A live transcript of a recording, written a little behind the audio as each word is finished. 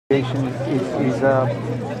is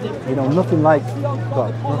you know, nothing like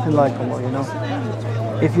God, nothing like Allah, you know.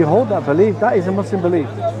 If you hold that belief, that is a Muslim belief.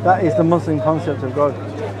 That is the Muslim concept of God.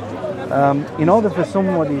 In order for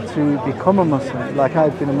somebody to become a Muslim, like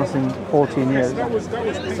I've been a Muslim 14 years,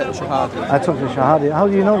 I took the Shahada. How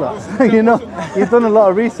do you know that? You know, you've done a lot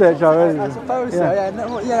of research already. I suppose so. Yeah.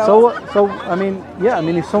 No, yeah. So I mean, yeah. I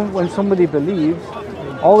mean, when somebody believes,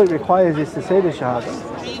 all it requires is to say the Shahada.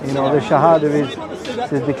 You know, the Shahada is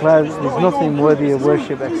to declare there's nothing worthy of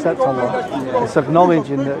worship except Allah. It's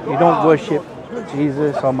acknowledging that you don't worship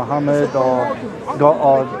Jesus or Muhammad or God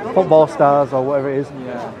or football stars or whatever it is.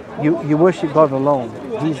 You worship God alone.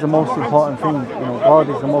 He's the most important thing. You know, God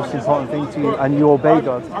is the most important thing to you, and you obey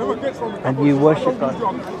God and you worship God,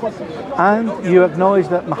 and you acknowledge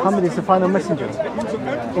that Muhammad is the final messenger.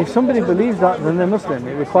 If somebody believes that, then they're Muslim.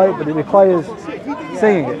 It requires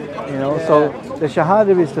saying it. You know, so the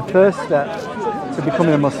Shahada is the first step to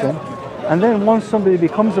becoming a Muslim, and then once somebody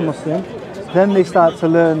becomes a Muslim, then they start to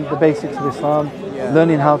learn the basics of Islam,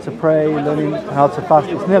 learning how to pray, learning how to fast.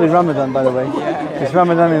 It's nearly Ramadan, by the way. It's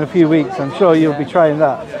Ramadan in a few weeks. I'm sure you'll be trying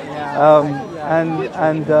that.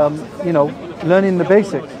 You know, learning the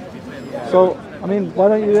basics. So, I mean, why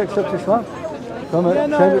don't you accept Islam? I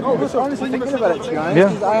was honestly thinking about it, to be honest,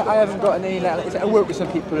 because I haven't got any, like, I work with some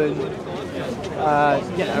people and,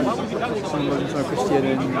 you know, some Muslim, some Christian,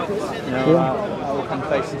 and, you know, all kind of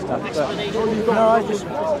faith and stuff, but, no,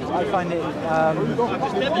 I find it, I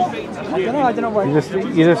don't know what...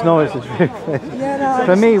 You just know it's the truth.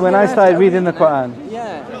 For me, when I started reading the Quran,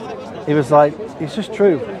 it was like, it's just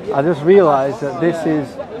true. I just realised that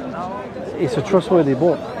it's a trustworthy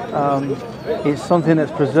book. It's something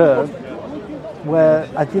that's preserved, where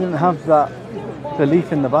I didn't have that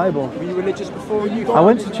belief in the Bible. Were you religious before you? I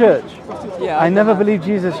went to church. Yeah, I never believed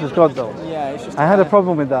Jesus was God, though. Yeah, it's just I had a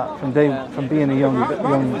problem with that from being a young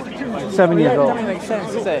 7 years old. It doesn't make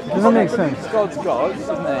sense, does it? Doesn't make sense. God's God,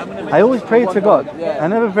 isn't it? I always prayed to God. I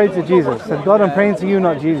never prayed to Jesus. I said, God, I'm praying to you,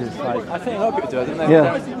 not Jesus. Like, I think a lot of people do, don't they?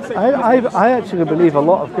 Yeah. I actually believe a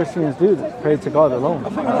lot of Christians do pray to God alone. I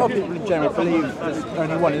think a lot of people in general believe there's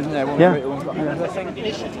only one, isn't there? One creator, one God. And I think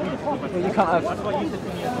you can't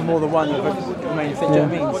have more than one of the main thing, do you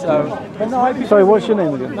know what I mean? So, but no, sorry, what's your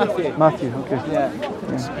name again? Matthew. Matthew, okay. Yeah.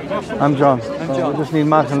 I'm John. We just need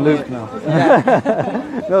Mark and Luke now.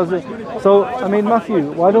 So, I mean,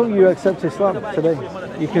 Matthew, why don't you accept Islam today?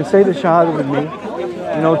 You can say the Shahada with me.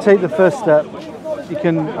 You know, take the first step.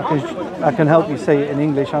 I can help you say it in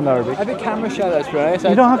English and Arabic. I think camera shadows, bro. So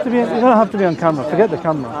you don't have to be on camera. Forget the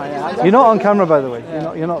camera. You're not on camera, by the way.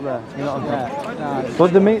 You're not there. You're not on camera.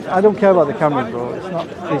 But I don't care about the camera, bro. It's not.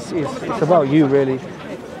 It's about you, really.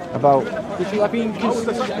 About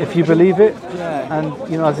if you believe it, and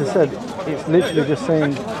you know, as I said, it's literally just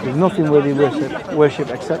saying there's nothing worthy worship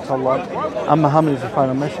except Allah, and Muhammad is the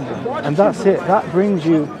final messenger, and that's it. That brings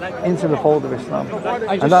you into the fold of Islam,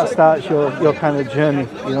 and that starts your kind of journey,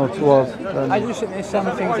 you know, towards. I just think there's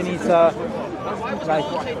some things you need to like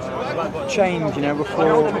change, you know, before. Do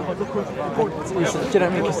you know what I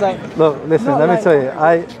mean? Cause like, look, listen. Let me tell you,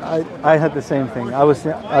 I had the same thing. I used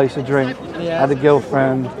to drink. I had a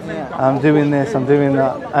girlfriend. I'm doing this. I'm doing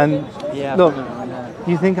that. And look,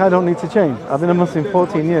 you think I don't need to change? I've been a Muslim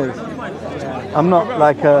 14 years. I'm not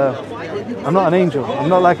like I'm not an angel. I'm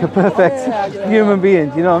not like a perfect human being.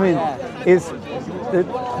 Do you know what I mean? It's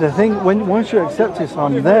the thing, once you accept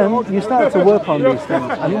Islam, then you start to work on these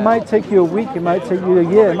things. And it might take you a week, it might take you a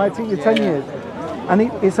year, it might take you 10 years. And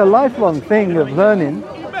it's a lifelong thing of learning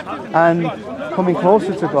and coming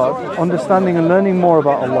closer to God, understanding and learning more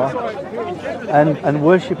about Allah, and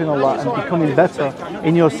worshipping Allah and becoming better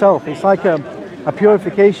in yourself. It's like a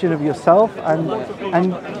purification of yourself,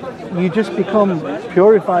 and you just become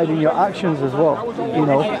purified in your actions as well, you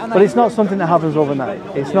know. But it's not something that happens overnight.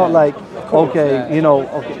 It's not like, okay, you know,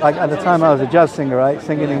 like at the time I was a jazz singer, right,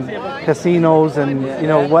 singing in casinos and, you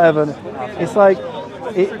know, whatever. It's like,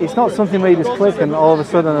 it's not something where you just click and all of a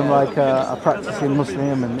sudden I'm like a practicing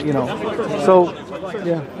Muslim, and, you know, so,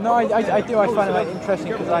 yeah. No, I do. I find it like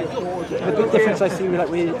interesting because like the big difference I see with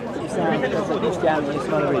Islam, like Christianity, it's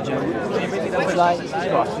not a religion. It's like,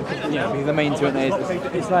 you know, the main two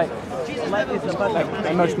it's like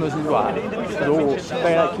most Muslims are, they're all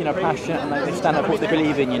very like, you know, passionate and like they stand up for what they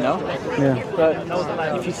believe in, you know. Yeah.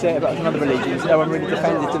 But if you say it about another religion, no one really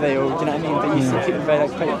defends it, do they? Or do you know what I mean? But you see people very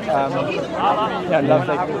like, love,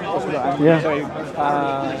 like, very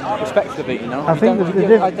respectful of it, you know. I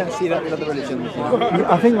don't see that with other religions. You know?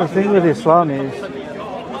 I think the thing with Islam is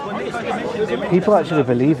people actually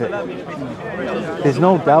believe it. There's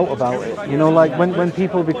no doubt about it. You know, like when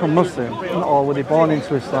people become Muslim or when they're born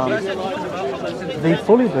into Islam, they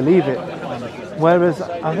fully believe it. Whereas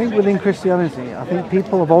I think within Christianity, I think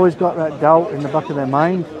people have always got that doubt in the back of their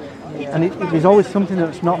mind, and there's always something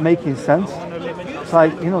that's not making sense. It's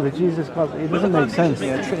like, you know, the Jesus God, it doesn't make sense.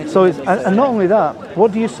 So it's, and not only that,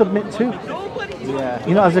 what do you submit to?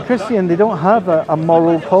 You know, as a Christian, they don't have a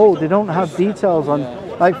moral code. They don't have details on,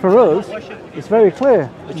 like for us, it's very clear.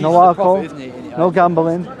 No alcohol, no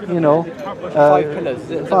gambling, you know. 5 pillars.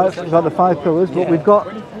 We've got the 5 pillars, but we've got,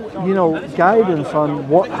 you know, guidance on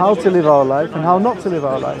how to live our life and how not to live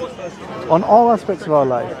our life. On all aspects of our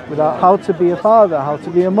life, without how to be a father, how to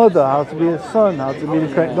be a mother, how to be a son, how to be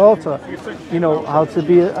the correct daughter, you know, how to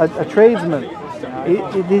be a tradesman.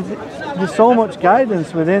 There's so much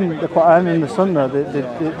guidance within the Quran and the Sunnah,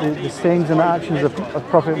 the sayings and the actions of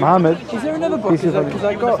Prophet Muhammad. Is there another book? Because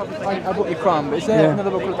I bought the Quran, but is there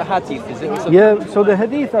another book called the Hadith? Is it? Yeah, so the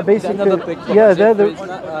Hadith are basically,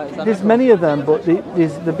 there's many of them, but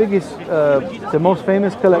the biggest, the most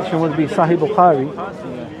famous collection would be Sahih Bukhari.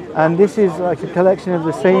 And this is like a collection of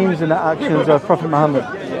the sayings and the actions of Prophet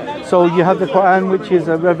Muhammad. So you have the Quran, which is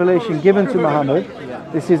a revelation given to Muhammad.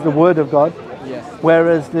 This is the word of God.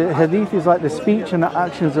 Whereas the Hadith is like the speech and the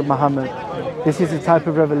actions of Muhammad. This is the type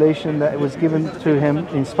of revelation that was given to him,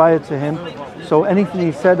 inspired to him. So anything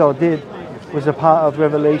he said or did was a part of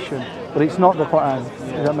revelation, but it's not the Quran.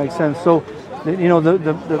 Does that make sense? So, you know,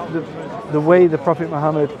 the way the Prophet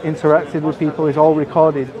Muhammad interacted with people is all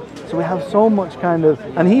recorded. So we have so much kind of,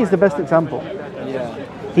 and he is the best example.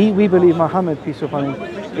 We believe Muhammad, peace be upon him,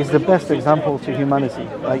 is the best example to humanity.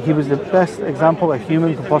 Like, he was the best example a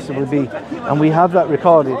human could possibly be, and we have that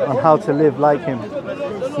recorded on how to live like him.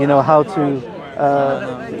 You know, how to,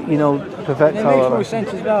 you know, perfect our life. It makes more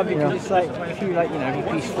sense as well, because it's like, if you like, you know, be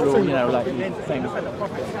peaceful, you know, like you think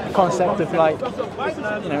the concept of like,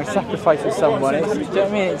 you know, sacrificing someone. It's, do you know what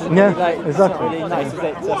I mean? It's really, like, exactly. It's really nice to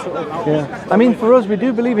sort of. I mean, for us, we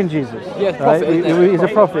do believe in Jesus. Yes, right? prophet, He's a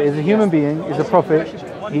prophet. He's a human being. He's a prophet.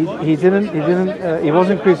 He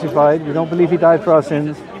wasn't crucified. We don't believe he died for our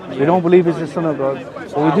sins. We don't believe he's the Son of God.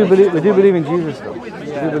 But we do believe in Jesus, though. We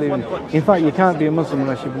do believe in fact, you can't be a Muslim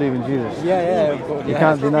unless you believe in Jesus. You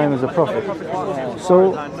can't deny him as a prophet.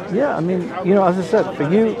 So, yeah, I mean, you know, as I said, for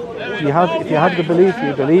you, if you have the belief,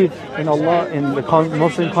 you believe in Allah, in the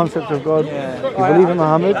Muslim concept of God, you believe in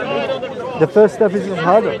Muhammad, the first step is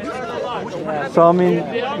Shahada. So, I mean,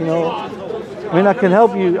 you know, I can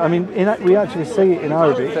help you. I mean, we actually say it in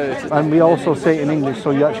Arabic, and we also say it in English,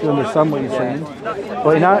 so you actually understand what you're saying.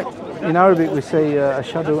 But in Arabic, we say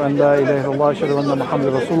Ashhadu an la ilaha illallah, Ashhadu anna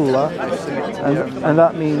Muhammad Rasulullah, and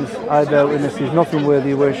that means I bear witness there's nothing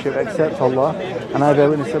worthy of worship except Allah, and I bear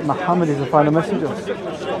witness that Muhammad is the final messenger.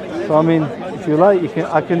 So, I mean, if you like,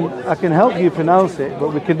 I can help you pronounce it,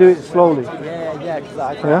 but we can do it slowly. Because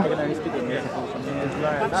I can only speak English.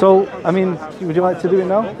 So, I mean, would you like to do it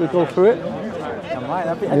now? We go through it.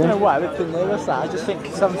 I don't know why I've been nervous. I just think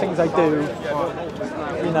some things I do,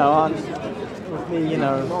 you know, aren't with me, you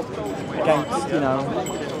know, against, you know,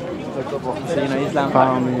 Islam.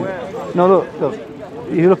 No, look.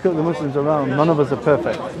 You look at the Muslims around. None of us are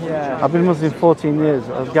perfect. I've been Muslim 14 years.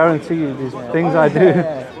 I guarantee you, there's things I do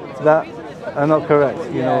that are not correct.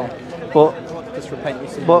 You know, but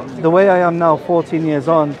the way I am now, 14 years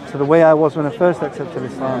on, to the way I was when I first accepted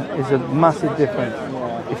Islam, is a massive difference.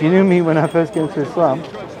 If you knew me when I first came to Islam,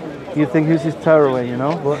 you'd think, who's this tearaway, you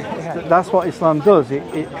know? But that's what Islam does.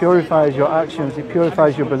 It purifies your actions, it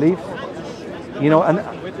purifies your beliefs, you know,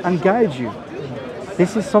 and guides you.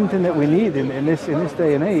 This is something that we need in this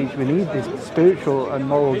day and age. We need this spiritual and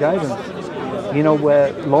moral guidance, you know,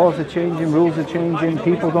 where laws are changing, rules are changing,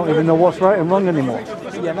 people don't even know what's right and wrong anymore.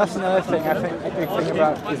 Yeah, and that's another thing. I think a big thing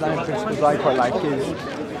about Islamic principles I quite like is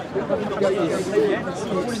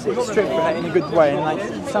it's strict, but in a good way. And like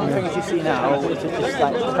some things you see now, which are just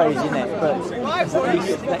like crazy, innit? But at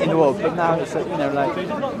least in the world. But now it's like, you know, like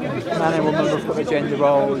man and woman have got their gender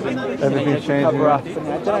roles and everything's changing. Cover up. And,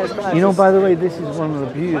 I don't know, you know, by the way, this is one of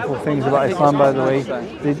the beautiful things about Islam. By the way,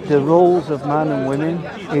 the roles of man and women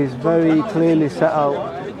is very clearly set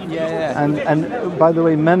out. And by the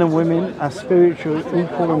way, men and women are spiritually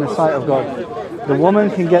equal in the sight of God. The woman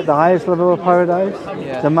can get the highest level of paradise,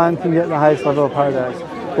 the man can get the highest level of paradise.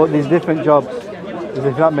 But there's different jobs,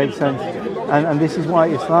 if that makes sense. And this is why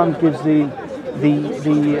Islam gives the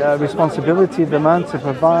responsibility of the man to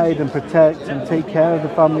provide and protect and take care of the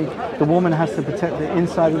family. The woman has to protect the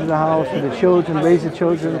inside of the house with the children, raise the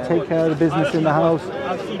children, take care of the business in the house.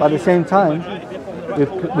 But at the same time,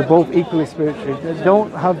 we're both equally spiritual.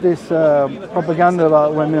 Don't have this propaganda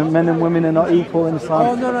about when men and women are not equal in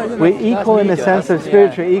Islam. We're equal in the sense of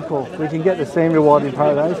spiritually equal. We can get the same reward in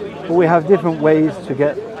paradise, but we have different ways to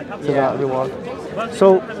get to that reward.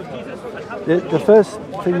 So the first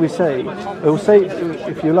thing we say, we'll say,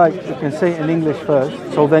 if you like, you can say it in English first,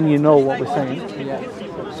 so then you know what we're saying.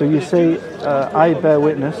 So you say, I bear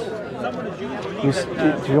witness. Do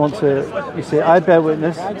you want to? You say, I bear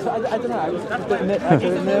witness. I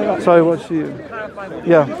don't know. Sorry, what's you?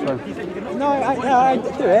 Yeah. Sorry. No, I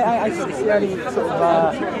do it. It's the only sort of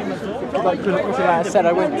like I said,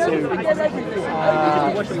 I went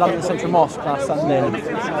to London Central Mosque last Sunday, an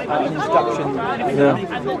introduction.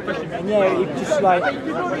 And it's just like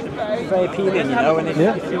very appealing, you know. And if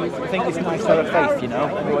you think it's nice to have a faith, you know,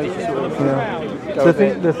 always sort of go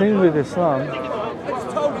the thing with Islam,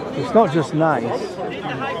 it's not just nice.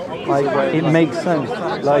 Like it makes sense.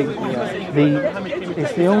 Like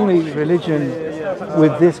it's the only religion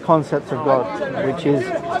with this concept of God, which is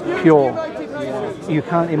pure. You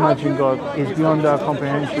can't imagine God. He's beyond our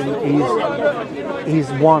comprehension. He's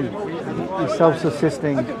one. He's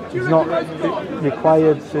self-subsisting. He's not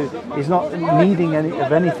required to. He's not needing any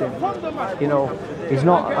of anything. You know, he's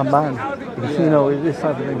not a man. You know, this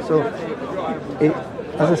type of thing. So,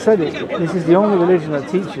 as I said, this is the only religion that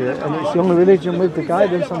teaches it, and it's the only religion with the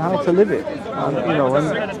guidance on how to live it. You know, and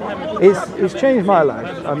it's changed my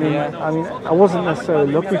life. I mean, I wasn't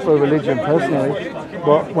necessarily looking for a religion personally,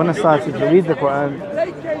 but when I started to read the Quran,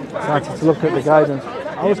 started to look at the guidance,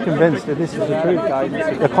 I was convinced that this is the truth.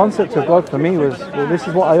 The concept of God for me was, well, this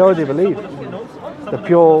is what I already believe. The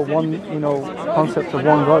pure one, you know, concept of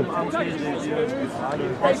one God.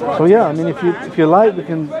 So yeah, I mean, if you like,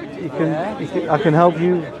 I can help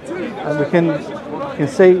you, and we can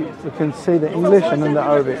say the English and then the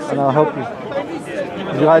Arabic, and I'll help you.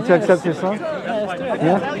 Would you like to accept Islam?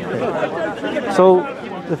 Yeah. Okay. So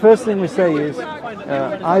the first thing we say is,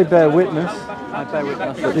 I bear witness that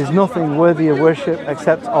there's nothing worthy of worship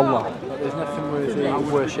except Allah. There's nothing worthy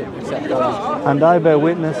of worship except Allah. And I bear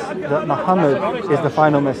witness that Muhammad is the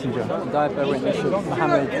final messenger. And I bear witness that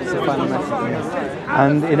Muhammad is the final messenger.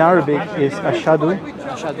 And in Arabic is Ashhadu.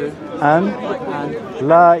 And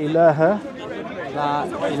La ilaha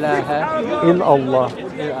illallah.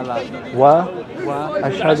 Wa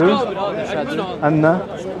ashhadu anna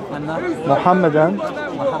Muhammadan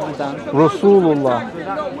Rasulullah.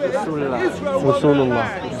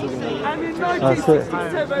 That's it.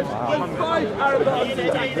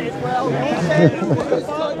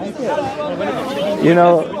 You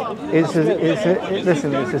know,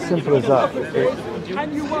 listen, it's as simple as that.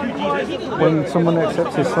 When someone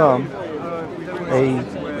accepts Islam, a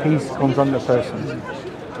peace comes on the person.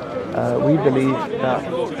 We believe that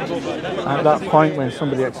at that point when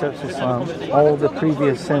somebody accepts Islam, all the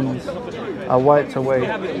previous sins are wiped away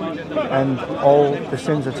and all the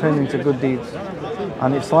sins are turned into good deeds.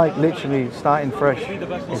 And it's like literally starting fresh.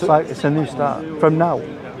 It's a new start from now.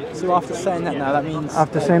 So after saying that now, that means...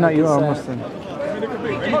 After saying that, you are a Muslim.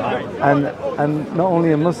 And not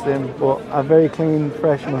only a Muslim, but a very clean,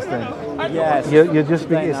 fresh Muslim. Yes.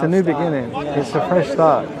 It's a new beginning. Yeah. It's a fresh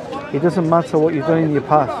start. It doesn't matter what you've done in your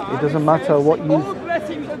past. It doesn't matter what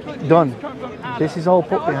you've done. This is all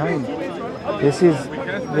put behind. This is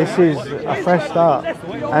a fresh start.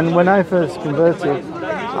 And when I first converted,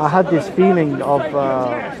 I had this feeling of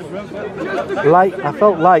light. I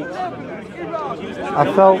felt light. I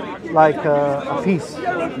felt like a peace.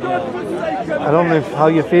 I don't know how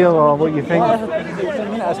you feel or what you think.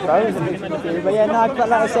 I suppose. But yeah, no,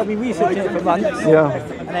 like I said, we researched it for months. Yeah.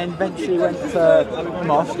 And then eventually went to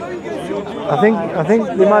mosque. I think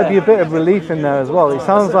there might be a bit of relief in there as well. It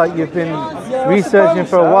sounds like you've been researching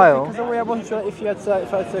for a while. Because I wasn't sure if I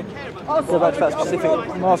had to go back to that specific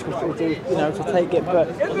mosque to take it, but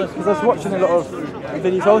because I was watching a lot of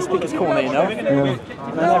videos of Speaker's Corner, you know. Yeah.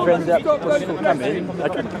 And I never ended up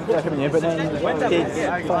coming here, but then did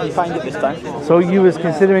finally find it this time. So you was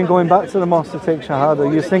considering going back to the mosque to take Shahada?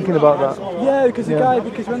 You was thinking about that? Yeah, because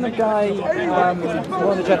when the guy,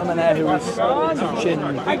 one of the gentlemen there who was teaching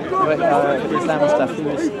Islam and stuff, he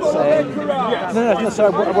was saying, no,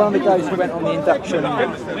 sorry, one of the guys who went on the induction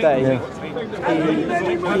day,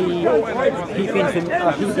 he'd been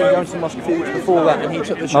going to the mosque a few weeks before that, and he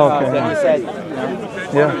took the Shahada, and he said,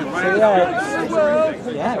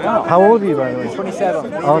 wow. How old are you, by the way?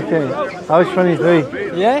 27. Okay, I was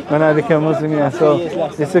 23. Yeah. When I became Muslim, yeah. So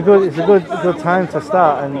it's a good time to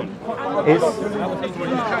start, and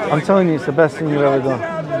I'm telling you, it's the best thing you've ever done.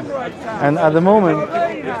 And at the moment,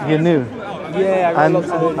 you're new. Yeah, and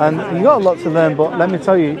you got a lot to learn, but let me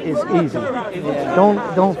tell you, it's easy. Yeah.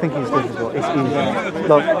 Don't think it's difficult. It's easy. Yeah.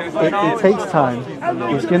 Look, it takes time.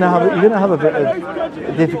 You're gonna have a bit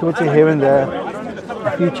of difficulty here and there,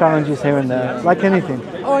 a few challenges here and there, like anything.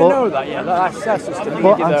 Oh, I know that. Yeah, that's just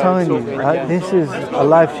but I'm telling you, this is a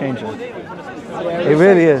life changer. It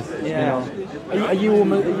really is. Yeah. You know. Are you all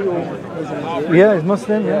Muslims? Yeah, he's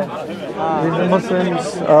Muslim. Yeah, there's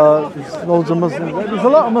Muslims. There's loads of Muslims. There's a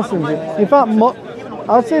lot of Muslims. In fact,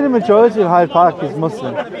 I'd say the majority of Hyde Park is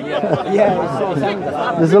Muslim.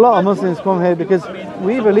 There's a lot of Muslims come here because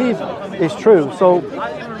we believe it's true. So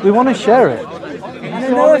we want to share it.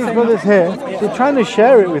 So all these brothers here, they're trying to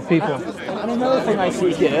share it with people. And another thing I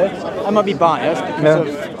see here, I might be biased because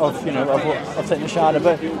of you know of taking the Shahada,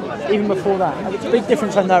 but even before that, it's a big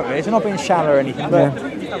difference I noticed. I'm not being shallow or anything, but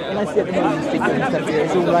when I see at the Muslims speaking and stuff here,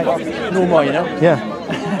 it's all like normal, you know. Yeah.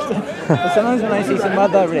 But sometimes when I see some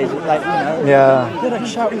other religions, like they're like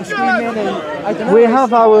shouting and screaming, and I don't know. We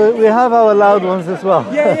have our loud ones as well.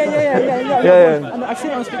 Yeah. And I've seen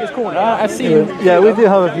it on Speaker's Corner. I've seen. Yeah, we do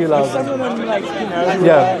have a few loud ones. Some of them, like you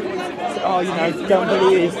know. Oh, you know, don't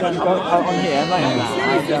believe don't go out on here. I'm like, I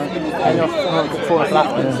don't. I know I'm for a flat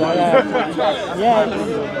one. So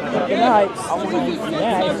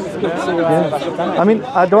it's good to. I mean,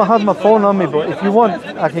 I don't have my phone on me, but if you want,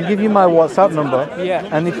 I can give you my WhatsApp number. Yeah.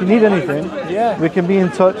 And if you need anything, we can be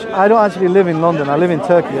in touch. I don't actually live in London. I live in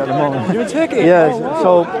Turkey at the moment. You're in Turkey? Yeah. Oh, wow.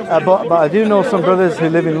 So, but I do know some brothers who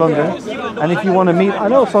live in London, and if you want to meet, I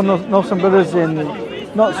know some brothers in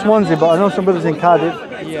not Swansea, but I know some brothers in Cardiff.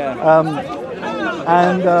 Yeah.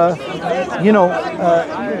 You know,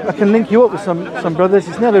 I can link you up with some brothers.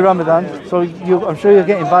 It's nearly Ramadan, so I'm sure you'll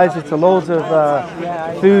get invited to loads of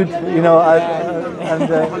food. You know,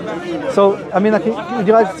 so I mean, would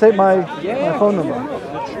you like to take my phone number?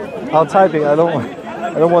 I'll type it. I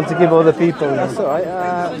don't want to give other people. That's all right.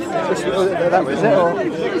 That was it. Or?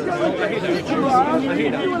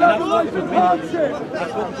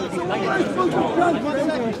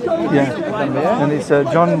 Yeah, and it's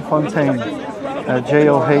John Fontain, John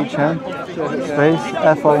space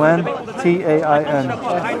Fontain.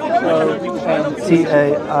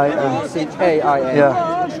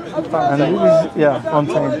 Yeah. And it was,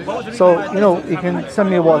 Fontain. So, you know, you can send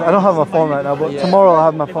me a WhatsApp. I don't have my phone right now, but tomorrow I'll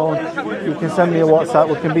have my phone. You can send me a WhatsApp.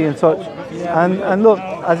 We can be in touch. And look,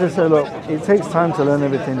 as I said, look, it takes time to learn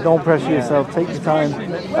everything. Don't pressure yourself. Take your time.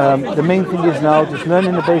 The main thing is now just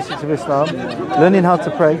learning the basics of Islam, learning how to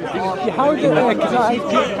pray. Yeah, how did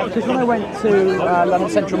because when I went to London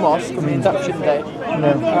Central Mosque on the induction day,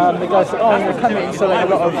 the guy said, "Oh, you're coming." So like a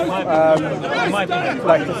lot of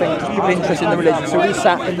like the thing, people interested in the religion. So we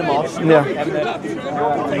sat in the mosque. Yeah.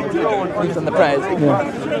 We've done the prayers. Yeah.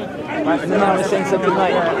 And then I was saying something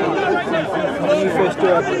like, when you first do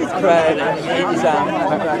a prayer in Islam,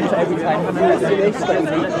 every time you do this, like you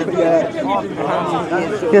put your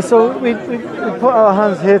hands in. Yeah, so we put our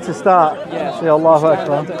hands here to start. Say Allahu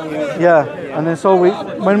Akbar. Yeah, and then so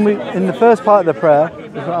when we in the first part of the prayer,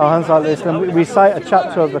 we put our hands like this, then we recite a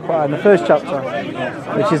chapter of the Quran, the first chapter,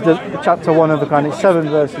 which is the chapter 1 of the Quran. It's 7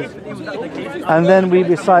 verses, and then we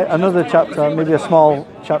recite another chapter, maybe a small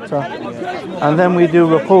chapter, and then we do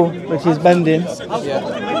ruku, which is bending,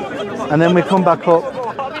 and then we come back up,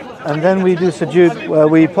 and then we do sujood, where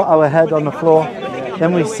we put our head on the floor,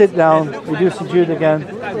 then we sit down, we do sujood again,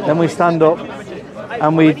 then we stand up,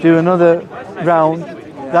 and we do another round.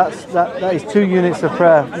 That is 2 units of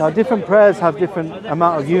prayer. Now different prayers have different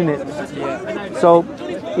amount of units, so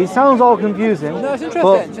it sounds all confusing, no, it's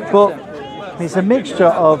interesting. but it's a mixture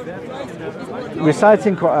of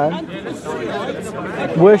reciting Quran,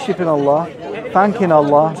 worshipping Allah, thanking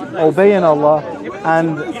Allah, obeying Allah,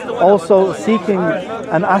 and also seeking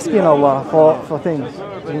and asking Allah for things,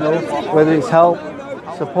 you know, whether it's help,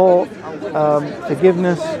 support,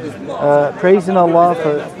 forgiveness, praising Allah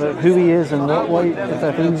for who He is and what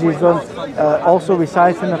the things He's done. Also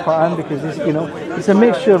reciting the Quran, because it's a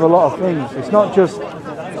mixture of a lot of things. It's not just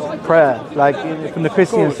prayer, like from the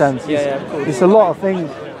Christian sense. It's a lot of things.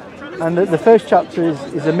 And the first chapter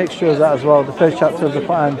is a mixture of that as well. The first chapter of the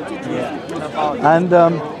Quran. And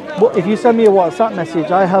if you send me a WhatsApp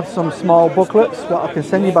message, I have some small booklets that I can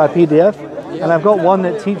send you by PDF, and I've got one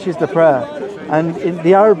that teaches the prayer. And in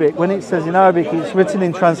the Arabic, when it says in Arabic, it's written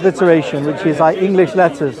in transliteration, which is like English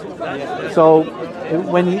letters. So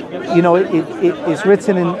when it's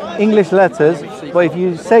written in English letters, but if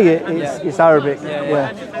you say it, it's Arabic.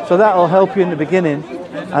 So that'll help you in the beginning,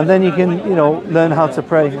 and then you can learn how to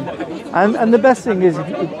pray. And the best thing is,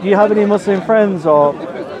 do you have any Muslim friends or?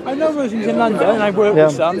 I know Muslims in London, and I work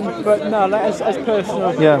with some, but no, like as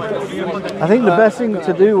personal. I think the best thing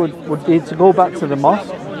to do would be to go back to the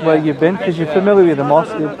mosque where you've been, because you're familiar with the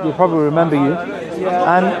mosque. They probably remember you.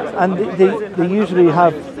 And they usually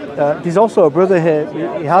have. There's also a brother here.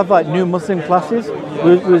 We have like new Muslim classes.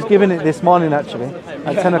 We was given it this morning actually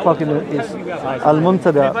at 10 o'clock in Al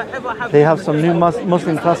Muntada. They have some new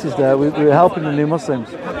Muslim classes there. We were helping the new Muslims.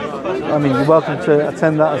 I mean, you're welcome to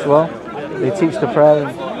attend that as well. They teach the prayer.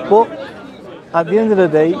 But at the end of the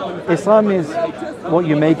day, Islam is what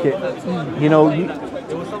you make it. You know, you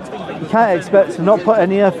can't expect to not put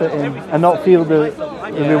any effort in and not feel the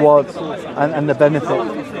rewards and the benefit.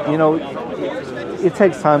 You know, it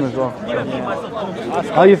takes time as well.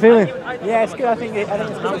 How are you feeling? Yeah, it's good. I think it's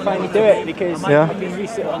good to finally do it because I've been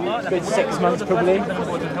recently good 6 months probably,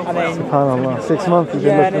 and then SubhanAllah, 6 months. And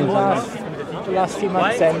then the last few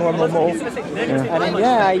months then more. And then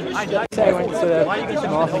I went to the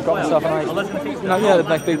marathon, got myself a nice, the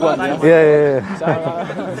nice big one. Yeah. So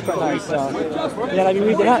it's quite nice. I've been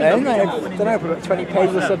reading that then. I don't know, about 20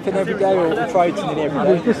 pages or something every day, or try to nearly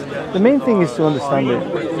every day. The main thing is to understand it.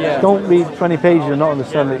 Yeah. Don't read 20 pages and not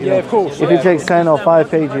understand it. Of course. If it takes 10 or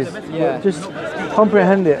 5 pages, just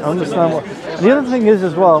comprehend it, understand what. And the other thing is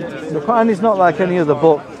as well, the Quran is not like any other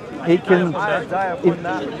book. You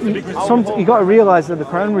got to realise that the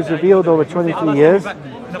Quran was revealed over 23 years,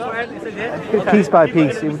 piece by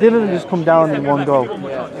piece. It didn't just come down in one go.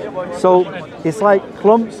 So it's like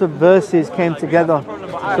clumps of verses came together.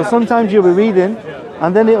 So sometimes you'll be reading,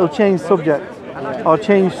 and then it'll change subject or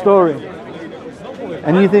change story,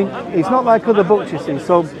 and you think it's not like other books, you see.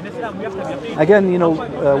 So again,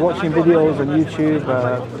 watching videos on YouTube,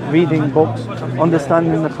 reading books,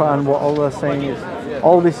 understanding the Quran, what Allah is saying is.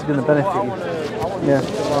 All this is going to benefit you. Yeah.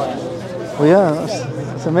 Well, yeah,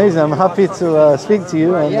 that's amazing. I'm happy to speak to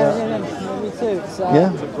you. And, me too. It's,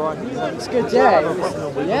 it's good.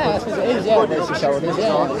 I suppose it is. It's your shoulders. In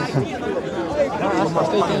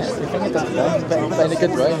a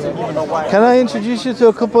good way. Can I introduce you to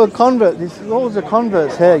a couple of converts? There's loads of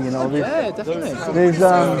converts here. Definitely.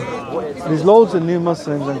 There's loads of new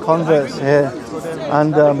Muslims and converts here,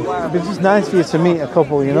 and it'd be just nice for you to meet a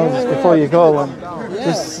couple. Just before you go and.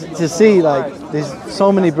 Just to see, there's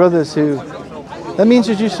so many brothers who... Let me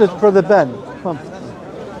introduce you to Brother Ben. Come on.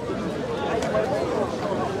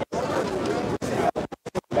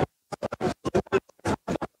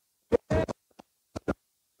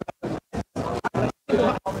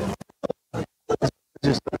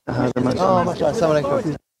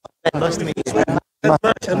 Nice to meet you.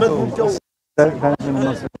 Ben's been a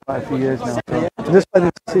Muslim for quite a few years now. So just glad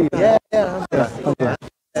to see you. Okay.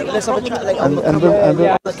 Let's have a chat later. I'm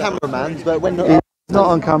the cameraman, but when he's not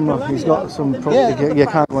on camera, he's got some problem. You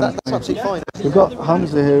can't run. That's absolutely fine. We've got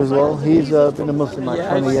Hamza here as well. He's been a Muslim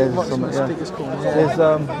 20 years or something. There's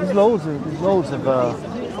loads of groups,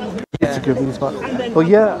 but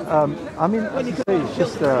I mean, as I say, it's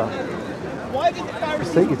just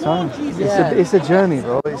take your time. It's a journey,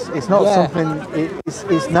 bro. It's not something. It's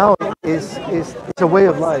a way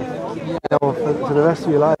of life. For the rest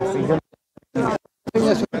of your life.